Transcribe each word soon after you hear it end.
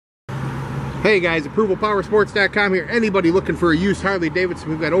Hey guys, ApprovalPowersports.com here. Anybody looking for a used Harley Davidson?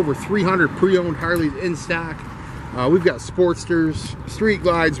 We've got over 300 pre-owned Harleys in stock. We've got Sportsters, Street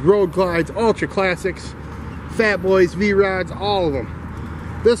Glides, Road Glides, Ultra Classics, Fat Boys, V-Rods, all of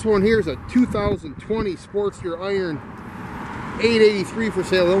them. This one here is a 2020 Sportster Iron 883 for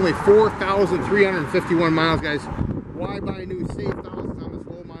sale. Only 4,351 miles, guys. Why buy new? Save thousands on this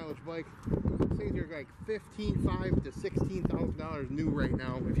low mileage bike. These things are like $15,500 to $16,000 new right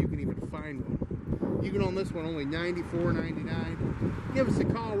now, if you can even find one. You can own this one only $94.99. Give us a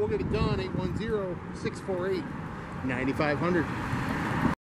call. We'll get it done. 810-648-9500.